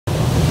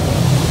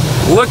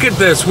Look at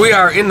this. We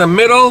are in the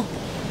middle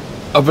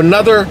of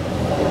another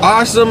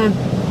awesome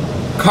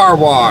car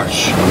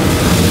wash.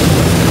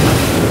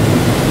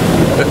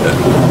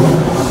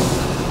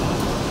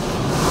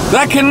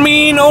 That can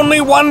mean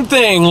only one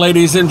thing,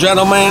 ladies and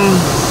gentlemen.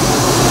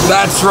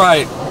 That's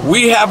right.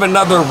 We have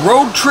another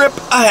road trip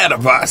ahead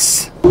of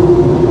us.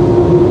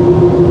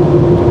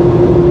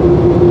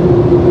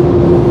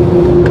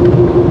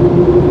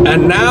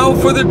 And now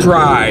for the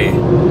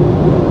dry.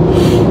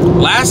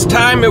 Last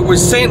time it was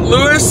St.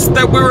 Louis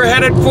that we were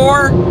headed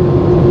for,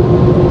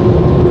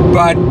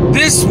 but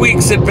this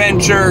week's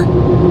adventure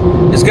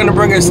is going to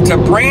bring us to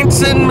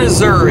Branson,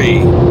 Missouri.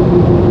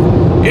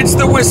 It's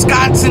the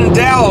Wisconsin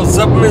Dells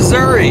of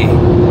Missouri,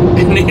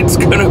 and it's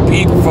going to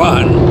be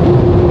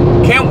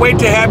fun. Can't wait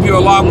to have you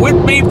along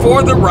with me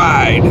for the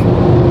ride.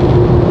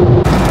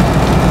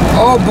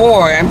 Oh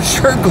boy, I'm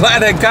sure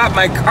glad I got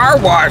my car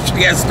washed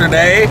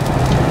yesterday.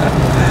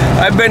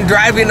 I've been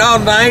driving all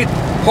night,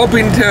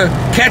 hoping to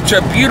catch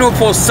a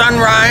beautiful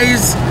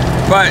sunrise,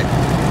 but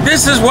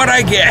this is what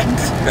I get.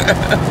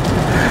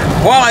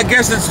 Well, I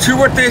guess it's true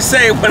what they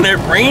say, when it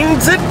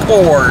rains, it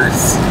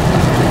pours.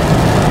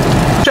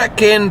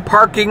 Check-in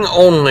parking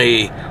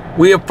only.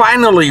 We have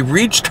finally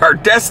reached our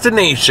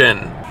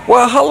destination.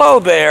 Well, hello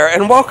there,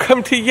 and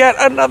welcome to yet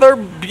another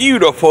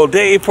beautiful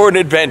day for an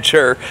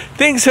adventure.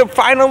 Things have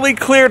finally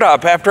cleared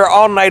up after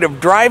all night of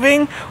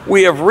driving.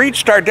 We have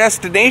reached our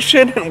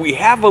destination, and we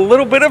have a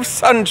little bit of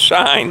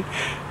sunshine.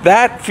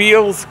 That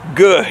feels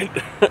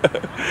good.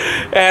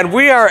 And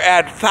we are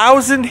at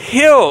Thousand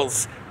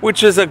Hills,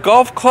 which is a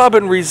golf club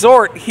and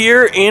resort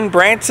here in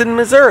Branson,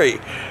 Missouri.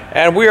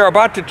 And we are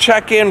about to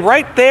check in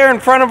right there in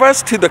front of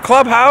us to the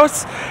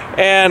clubhouse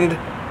and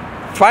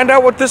find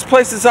out what this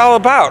place is all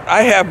about.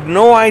 I have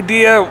no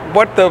idea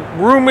what the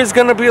room is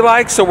going to be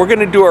like, so we're going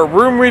to do a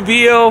room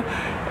reveal,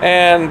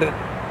 and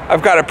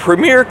I've got a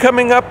premiere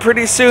coming up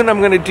pretty soon. I'm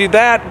going to do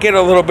that, get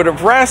a little bit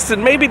of rest,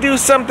 and maybe do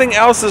something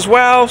else as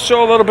well,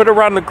 show a little bit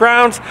around the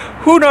grounds.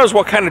 Who knows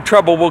what kind of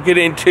trouble we'll get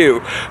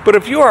into. But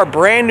if you are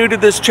brand new to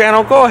this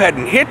channel, go ahead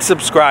and hit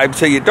subscribe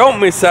so you don't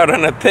miss out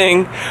on a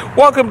thing.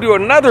 Welcome to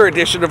another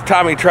edition of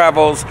Tommy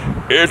Travels.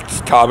 It's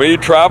Tommy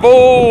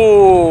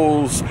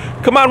Travels.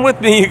 Come on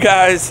with me, you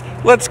guys.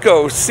 Let's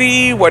go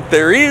see what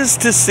there is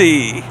to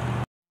see.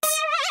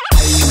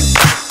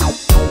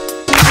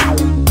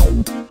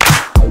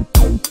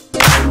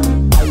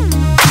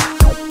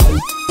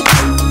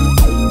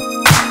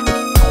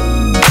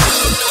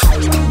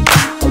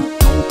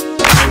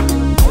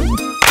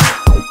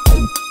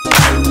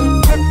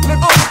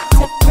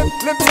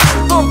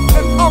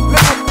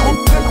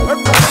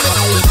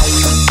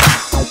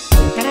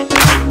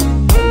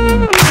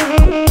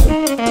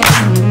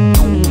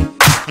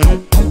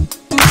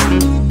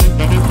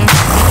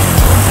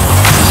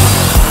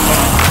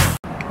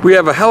 We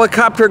have a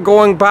helicopter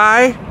going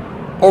by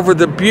over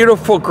the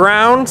beautiful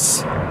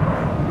grounds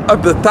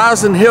of the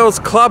Thousand Hills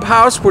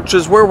Clubhouse, which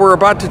is where we're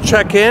about to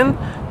check in.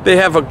 They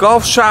have a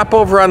golf shop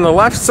over on the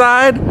left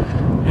side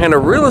and a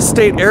real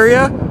estate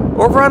area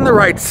over on the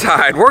right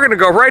side. We're gonna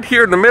go right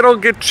here in the middle,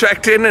 get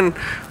checked in, and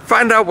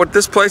find out what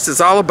this place is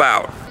all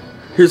about.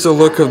 Here's a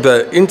look of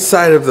the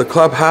inside of the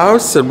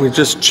clubhouse, and we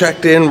just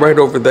checked in right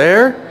over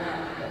there.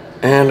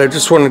 And I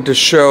just wanted to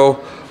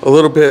show a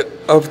little bit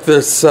of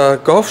this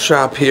golf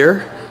shop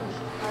here.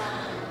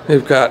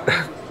 They've got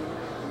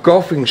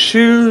golfing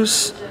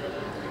shoes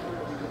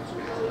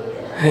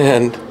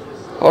and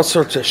all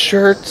sorts of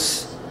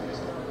shirts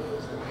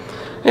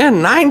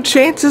and 9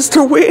 chances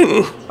to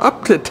win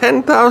up to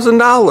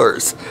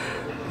 $10,000.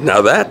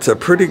 Now that's a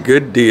pretty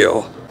good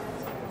deal.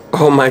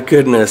 Oh my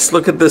goodness,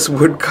 look at this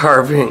wood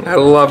carving. I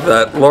love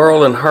that.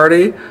 Laurel and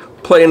Hardy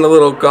playing a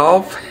little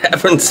golf,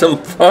 having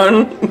some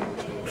fun.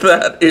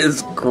 That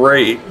is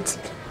great.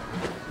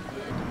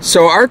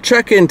 So our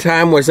check-in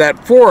time was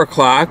at 4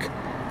 o'clock.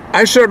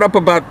 I showed up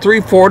about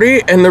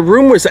 3:40 and the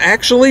room was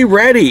actually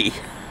ready.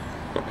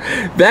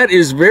 That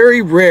is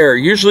very rare.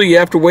 Usually you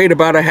have to wait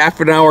about a half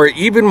an hour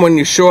even when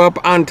you show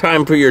up on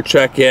time for your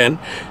check-in.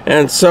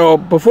 And so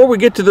before we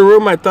get to the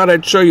room, I thought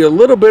I'd show you a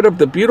little bit of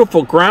the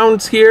beautiful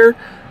grounds here.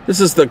 This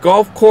is the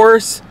golf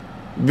course,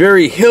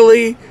 very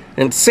hilly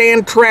and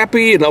sand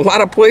trappy and a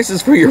lot of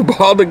places for your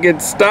ball to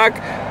get stuck.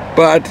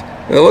 But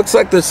it looks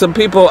like there's some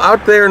people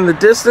out there in the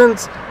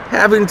distance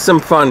having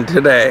some fun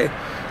today.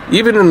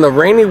 Even in the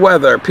rainy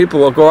weather, people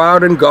will go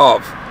out and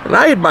golf, and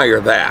I admire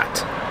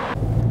that.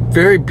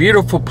 Very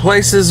beautiful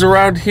places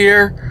around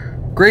here,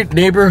 great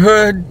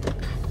neighborhood,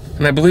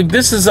 and I believe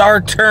this is our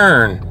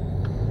turn.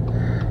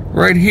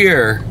 Right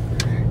here.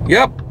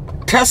 Yep,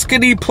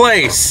 Pasghetti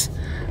Place.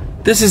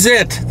 This is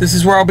it. This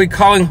is where I'll be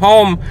calling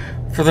home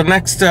for the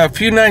next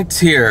few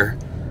nights here.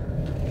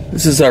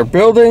 This is our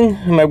building,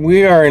 and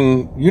we are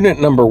in unit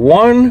number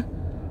 1,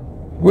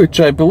 which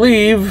I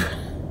believe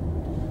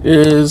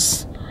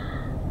is,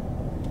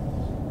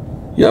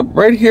 yep,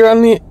 right here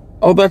on the,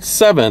 oh, that's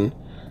 7.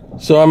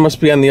 So I must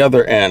be on the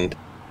other end.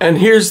 And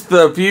here's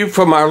the view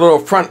from our little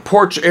front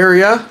porch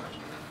area.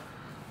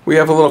 We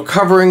have a little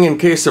covering in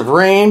case of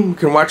rain. You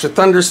can watch a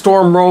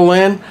thunderstorm roll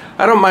in.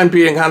 I don't mind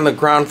being on the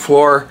ground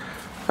floor.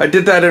 I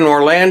did that in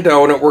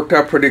Orlando and it worked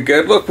out pretty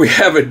good. Look, we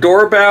have a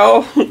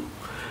doorbell.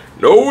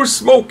 No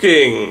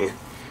smoking.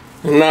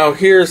 And now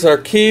here's our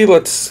key.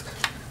 Let's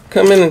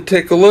come in and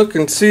take a look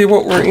and see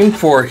what we're in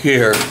for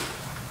here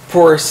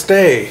for a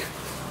stay.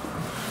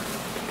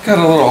 Got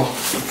a little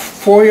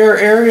foyer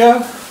area.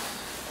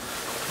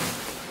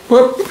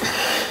 Whoop.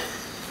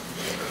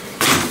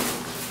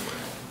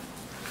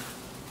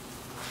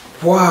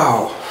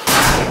 Wow.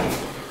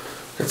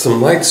 Got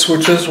some light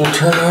switches we'll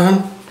turn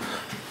on.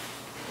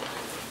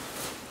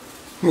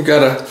 We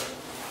got a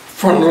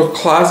front little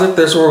closet.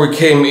 There's where we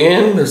came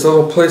in. There's a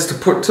little place to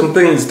put some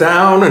things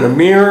down and a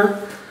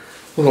mirror.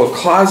 A little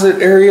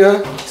closet area.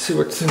 Let's see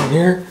what's in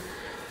here.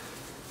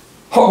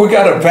 Oh, we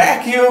got a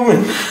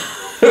vacuum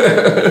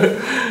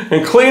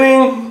and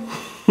cleaning.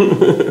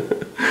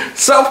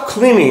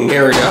 Self-cleaning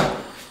area.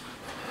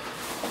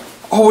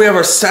 Oh, we have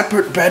a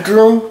separate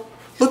bedroom.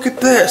 Look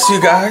at this,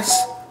 you guys.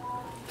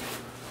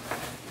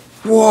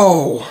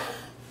 Whoa.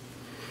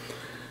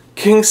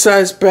 King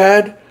size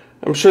bed.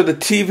 I'm sure the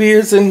TV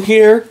is in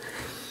here.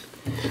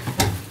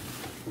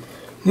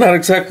 Not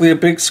exactly a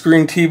big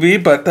screen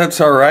TV, but that's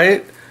all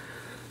right.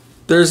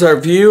 There's our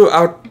view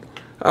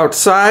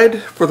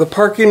outside for the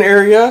parking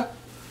area.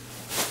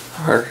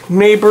 Our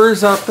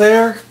neighbors out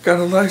there.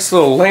 Got a nice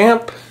little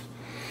lamp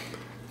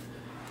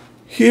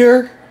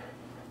here.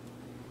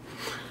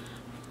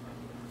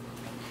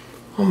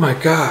 Oh my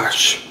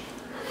gosh.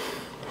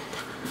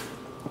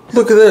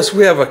 Look at this.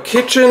 We have a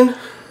kitchen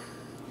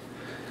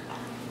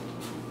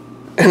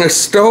and a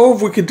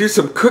stove. We could do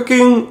some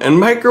cooking and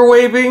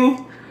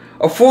microwaving.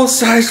 A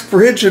full-size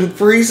fridge and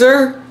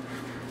freezer.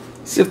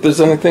 See if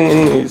there's anything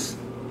in these.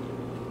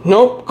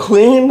 Nope,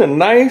 clean and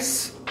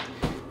nice.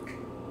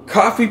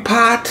 Coffee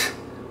pot.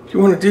 If you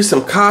want to do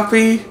some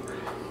coffee.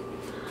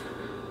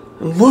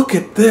 And look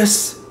at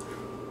this.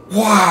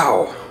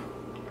 Wow.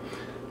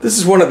 This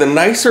is one of the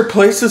nicer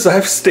places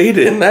I've stayed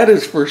in, that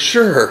is for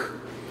sure.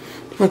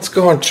 Let's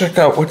go and check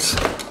out what's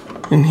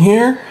in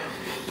here.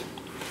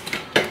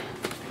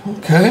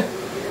 Okay.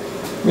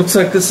 Looks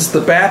like this is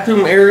the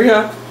bathroom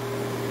area.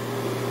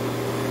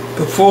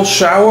 The full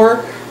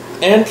shower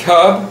and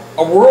tub.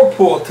 A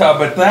whirlpool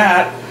tub at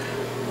that.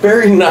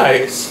 Very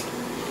nice.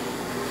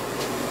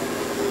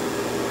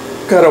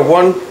 Got a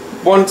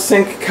one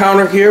sink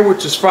counter here,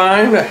 which is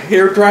fine. A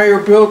hair dryer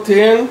built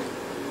in.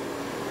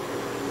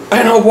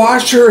 And a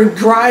washer and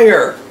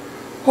dryer.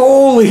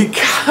 Holy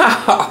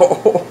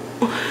cow.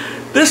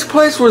 This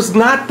place was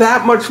not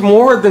that much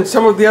more than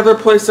some of the other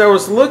places I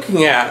was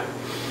looking at.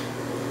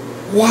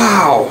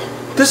 Wow.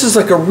 This is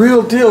like a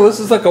real deal.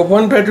 This is like a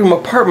one-bedroom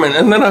apartment.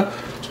 And then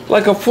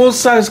like a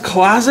full-size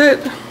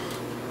closet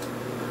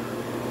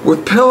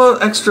with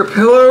extra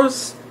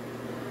pillows.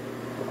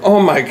 Oh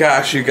my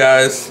gosh, you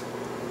guys.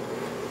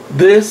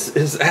 This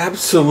is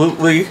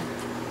absolutely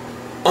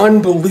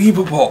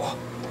unbelievable.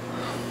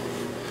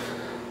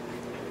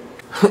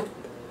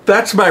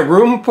 That's my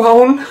room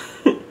phone.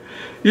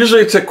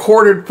 Usually it's a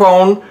corded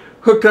phone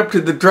hooked up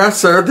to the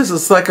dresser. This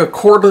is like a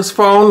cordless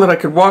phone that I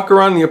could walk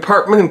around the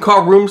apartment and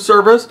call room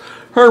service.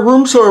 Hey,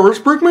 room service,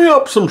 bring me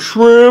up some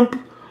shrimp.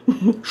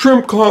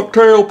 Shrimp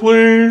cocktail,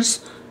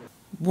 please.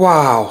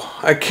 Wow,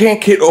 I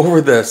can't get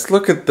over this.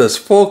 Look at this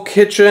full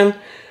kitchen.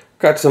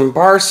 Got some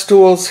bar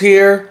stools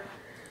here.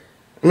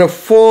 And a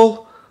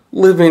full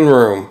living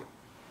room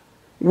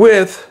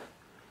with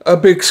a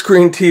big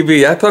screen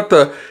TV. I thought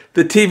the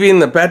TV in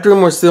the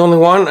bedroom was the only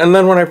one, and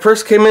then when I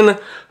first came in,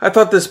 I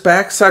thought this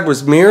backside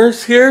was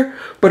mirrors here,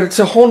 but it's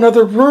a whole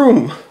nother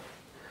room.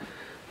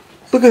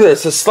 Look at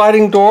this, a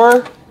sliding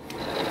door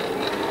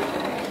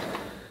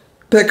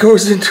that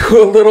goes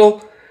into a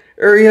little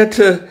area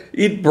to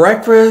eat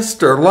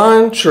breakfast or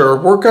lunch or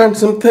work on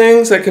some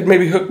things. I could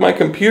maybe hook my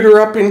computer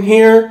up in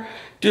here,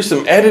 do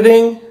some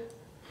editing,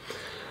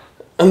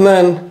 and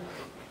then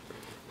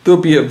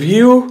there'll be a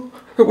view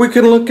that we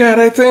can look at,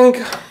 I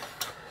think.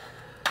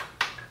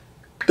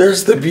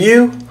 There's the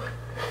view.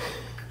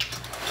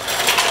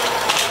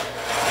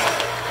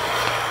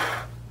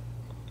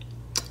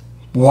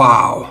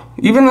 Wow.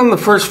 Even on the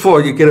first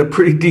floor, you get a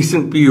pretty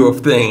decent view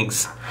of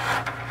things.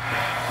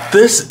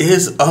 This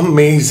is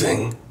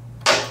amazing.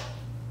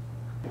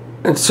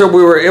 And so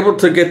we were able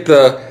to get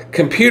the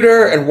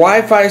computer and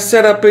Wi-Fi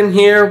set up in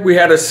here. We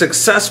had a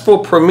successful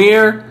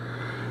premiere.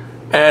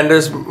 And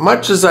as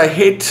much as I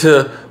hate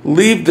to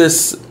leave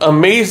this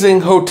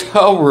amazing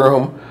hotel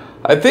room,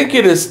 I think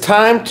it is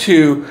time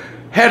to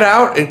head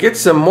out and get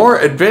some more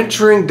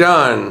adventuring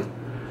done.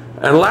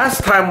 And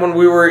last time when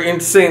we were in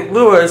St.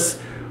 Louis,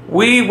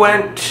 we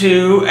went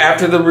to,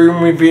 after the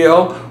room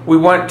reveal, we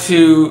went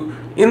to,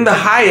 in the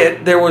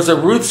Hyatt, there was a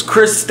Ruth's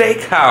Chris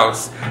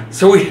Steakhouse.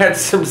 So we had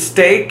some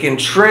steak and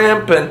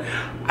shrimp, and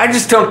I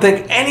just don't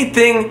think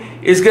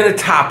anything is going to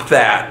top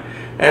that.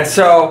 And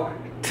so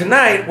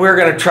tonight we're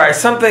going to try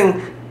something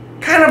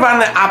kind of on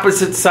the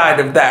opposite side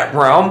of that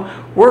realm,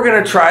 we're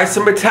gonna try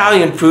some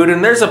Italian food,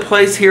 and there's a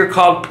place here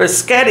called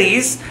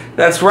Pasghetti's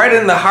that's right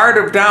in the heart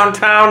of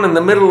downtown, in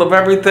the middle of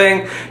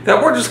everything,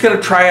 that we're just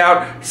gonna try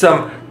out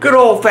some good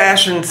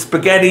old-fashioned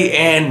spaghetti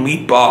and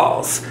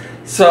meatballs.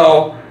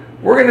 So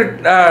we're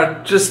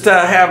gonna just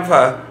have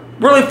a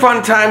really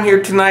fun time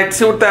here tonight,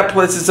 see what that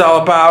place is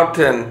all about,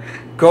 and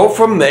go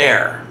from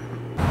there.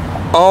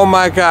 Oh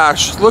my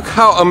gosh, look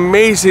how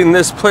amazing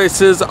this place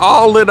is,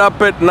 all lit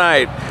up at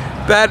night.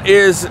 That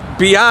is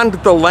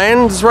Beyond the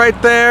Lens right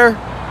there.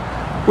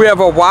 We have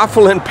a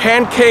waffle and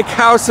pancake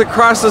house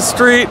across the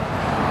street.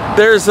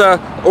 There's a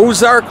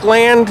Ozark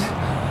Land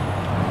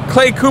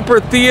Clay Cooper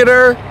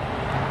Theater.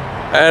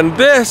 And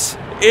this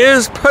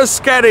is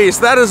Pasghetti's.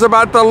 That is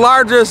about the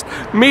largest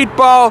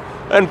meatball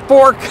and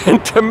fork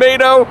and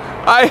tomato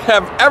I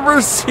have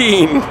ever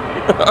seen.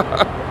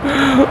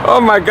 Oh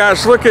my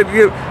gosh, look at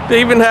you. They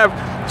even have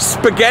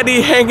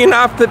spaghetti hanging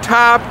off the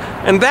top,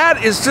 and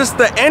that is just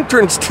the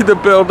entrance to the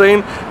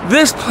building.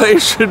 This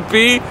place should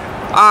be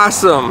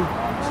awesome.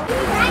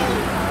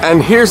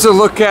 And here's a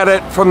look at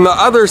it from the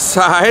other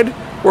side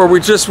where we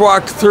just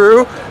walked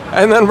through,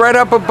 and then right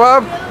up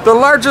above, the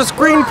largest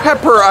green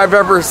pepper I've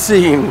ever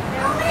seen.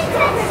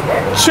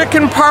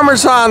 Chicken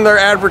Parmesan they're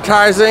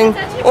advertising,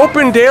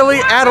 open daily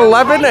at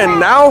 11 and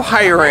now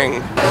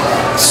hiring.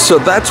 So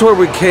that's where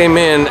we came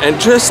in, and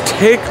just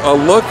take a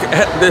look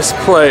at this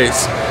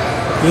place.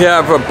 You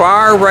have a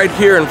bar right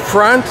here in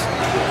front.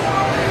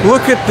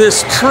 Look at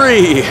this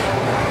tree,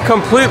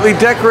 completely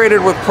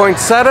decorated with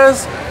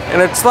poinsettias,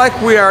 and it's like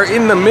we are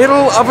in the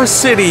middle of a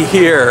city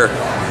here.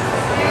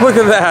 Look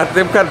at that,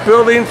 they've got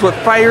buildings with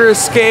fire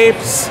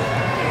escapes.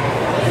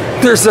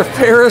 There's a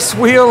Ferris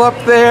wheel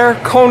up there,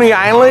 Coney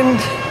Island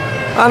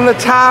on the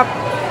top.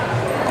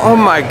 Oh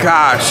my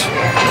gosh,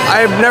 I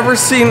have never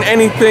seen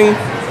anything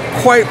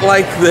quite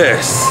like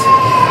this.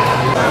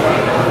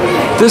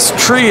 This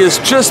tree is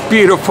just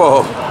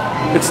beautiful.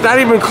 It's not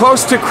even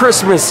close to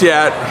Christmas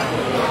yet,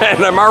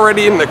 and I'm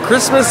already in the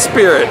Christmas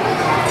spirit.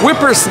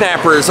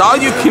 Whippersnappers, all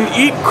you can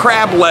eat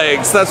crab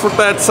legs. That's what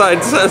that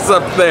sign says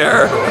up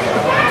there.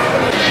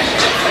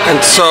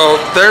 And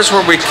so there's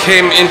where we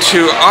came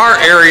into our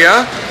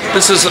area.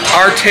 This is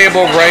our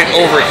table right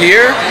over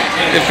here.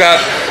 They've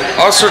got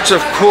all sorts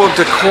of cool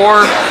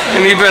decor,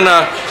 and even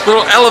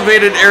little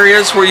elevated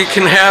areas where you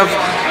can have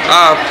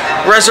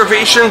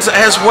reservations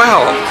as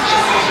well.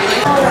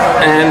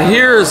 And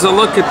here is a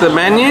look at the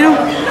menu.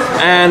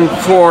 And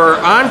for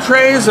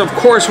entrees, of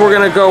course, we're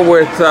gonna go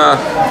with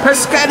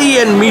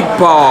Pasghetti and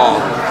meatball.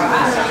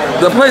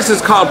 The place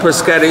is called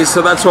Pasghetti,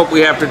 so that's what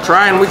we have to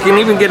try. And we can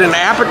even get an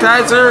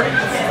appetizer.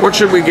 What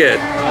should we get?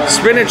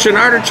 Spinach and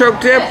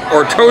artichoke dip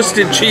or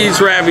toasted cheese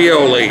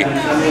ravioli?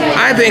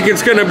 I think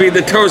it's gonna be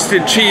the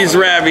toasted cheese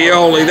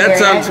ravioli. That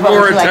sounds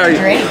more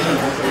Italian.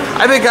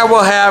 I think I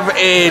will have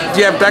a, do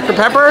you have Dr.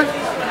 Pepper?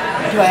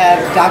 Do I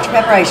have Dr.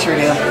 Pepper? I sure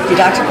do. Do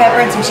Dr. Pepper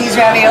and some cheese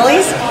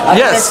raviolis? I'll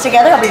get this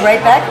together. I'll be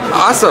right back.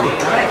 Awesome.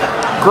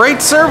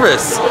 Great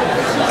service.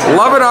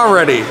 Love it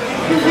already.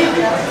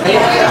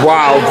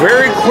 Wow,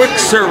 very quick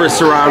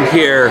service around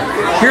here.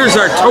 Here's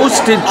our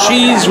toasted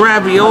cheese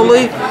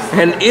ravioli,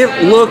 and it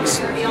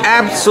looks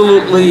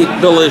absolutely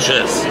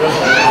delicious.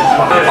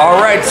 All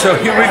right, so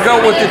here we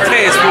go with the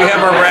taste. We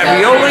have our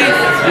ravioli,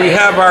 we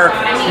have our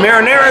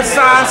marinara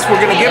sauce. We're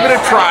gonna give it a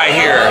try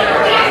here.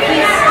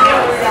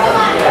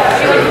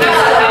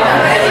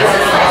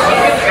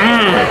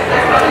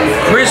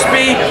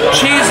 Crispy,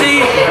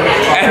 cheesy,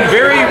 and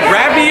very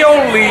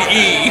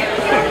ravioli-y.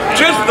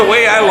 Just the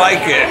way I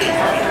like it.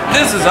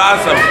 This is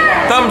awesome.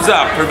 Thumbs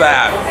up for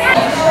that.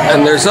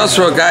 And there's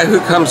also a guy who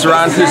comes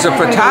around who's a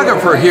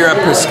photographer here at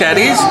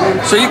Pasghetti's,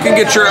 so you can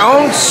get your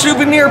own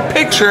souvenir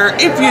picture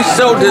if you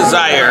so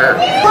desire.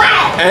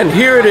 And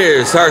here it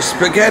is, our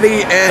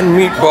spaghetti and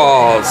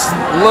meatballs.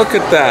 Look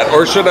at that,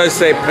 or should I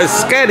say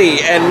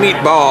Pasghetti and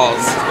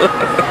meatballs.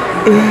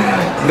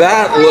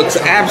 That looks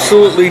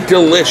absolutely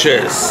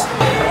delicious.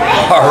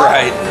 All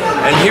right,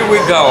 and here we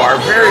go,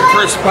 our very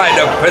first bite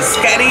of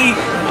Pasghetti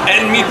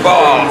and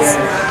meatballs.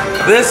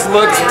 This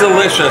looks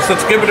delicious.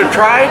 Let's give it a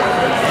try.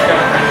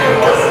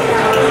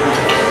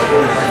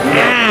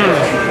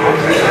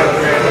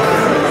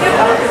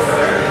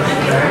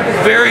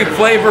 Very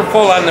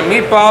flavorful on the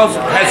meatballs.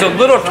 Has a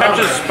little touch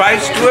of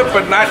spice to it,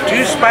 but not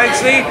too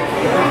spicy.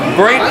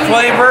 Great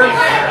flavor.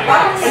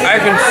 I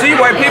can see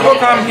why people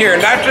come here,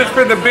 not just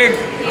for the big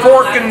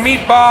fork and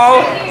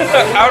meatball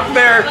out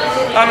there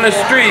on the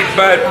street,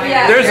 but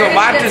there's a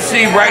lot to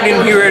see right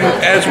in here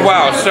as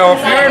well. So if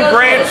you're in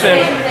Branson,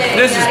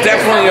 this is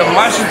definitely a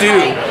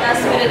must-do.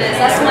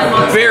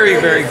 Very,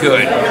 very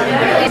good.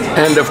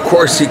 And of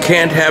course, you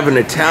can't have an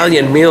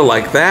Italian meal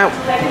like that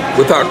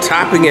without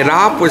topping it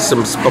off with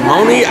some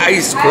spumoni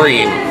ice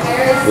cream.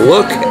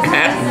 Look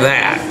at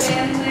that.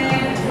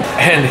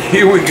 And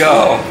here we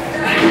go.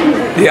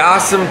 The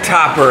awesome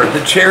topper,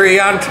 the cherry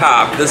on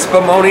top, the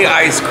spumoni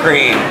ice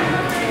cream.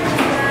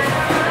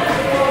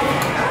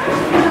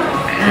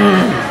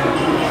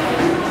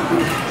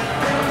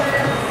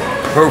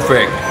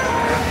 Perfect.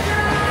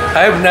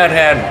 I have not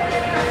had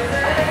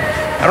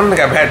I don't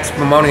think I've had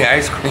spumoni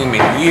ice cream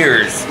in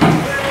years.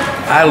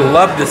 I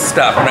love this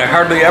stuff and I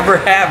hardly ever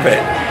have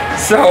it.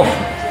 So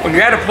when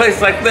you're at a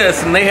place like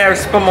this and they have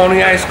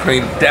spumoni ice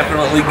cream,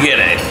 definitely get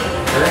it.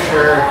 For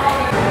sure.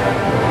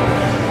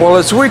 Well,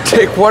 as we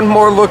take one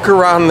more look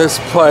around this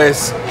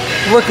place,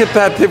 look at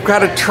that, they've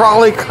got a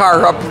trolley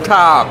car up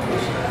top.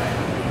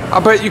 I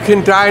bet you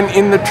can dine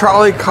in the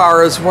trolley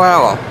car as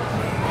well.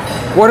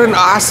 What an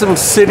awesome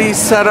city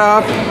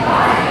setup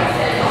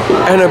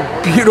and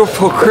a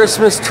beautiful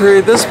Christmas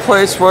tree. This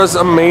place was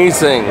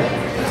amazing.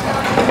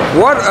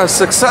 What a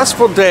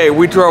successful day.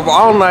 We drove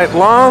all night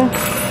long,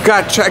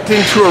 got checked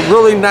into a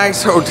really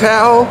nice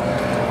hotel,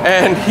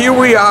 and here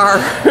we are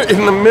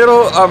in the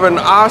middle of an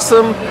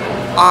awesome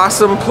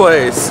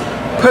place.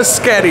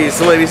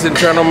 Pasghetti's, ladies and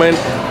gentlemen.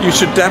 You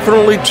should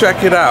definitely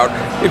check it out.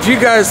 If you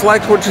guys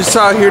liked what you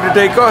saw here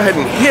today, go ahead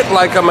and hit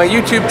like on my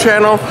YouTube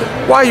channel.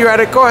 While you're at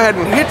it, go ahead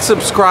and hit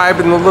subscribe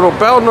and the little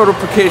bell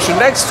notification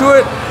next to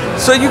it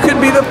so you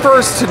can be the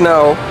first to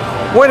know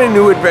when a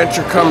new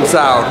adventure comes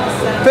out.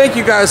 Thank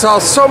you guys all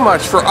so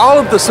much for all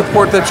of the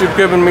support that you've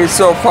given me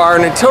so far,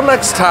 and until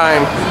next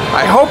time,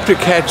 I hope to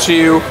catch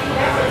you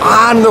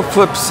on the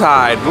flip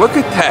side. Look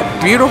at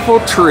that beautiful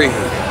tree.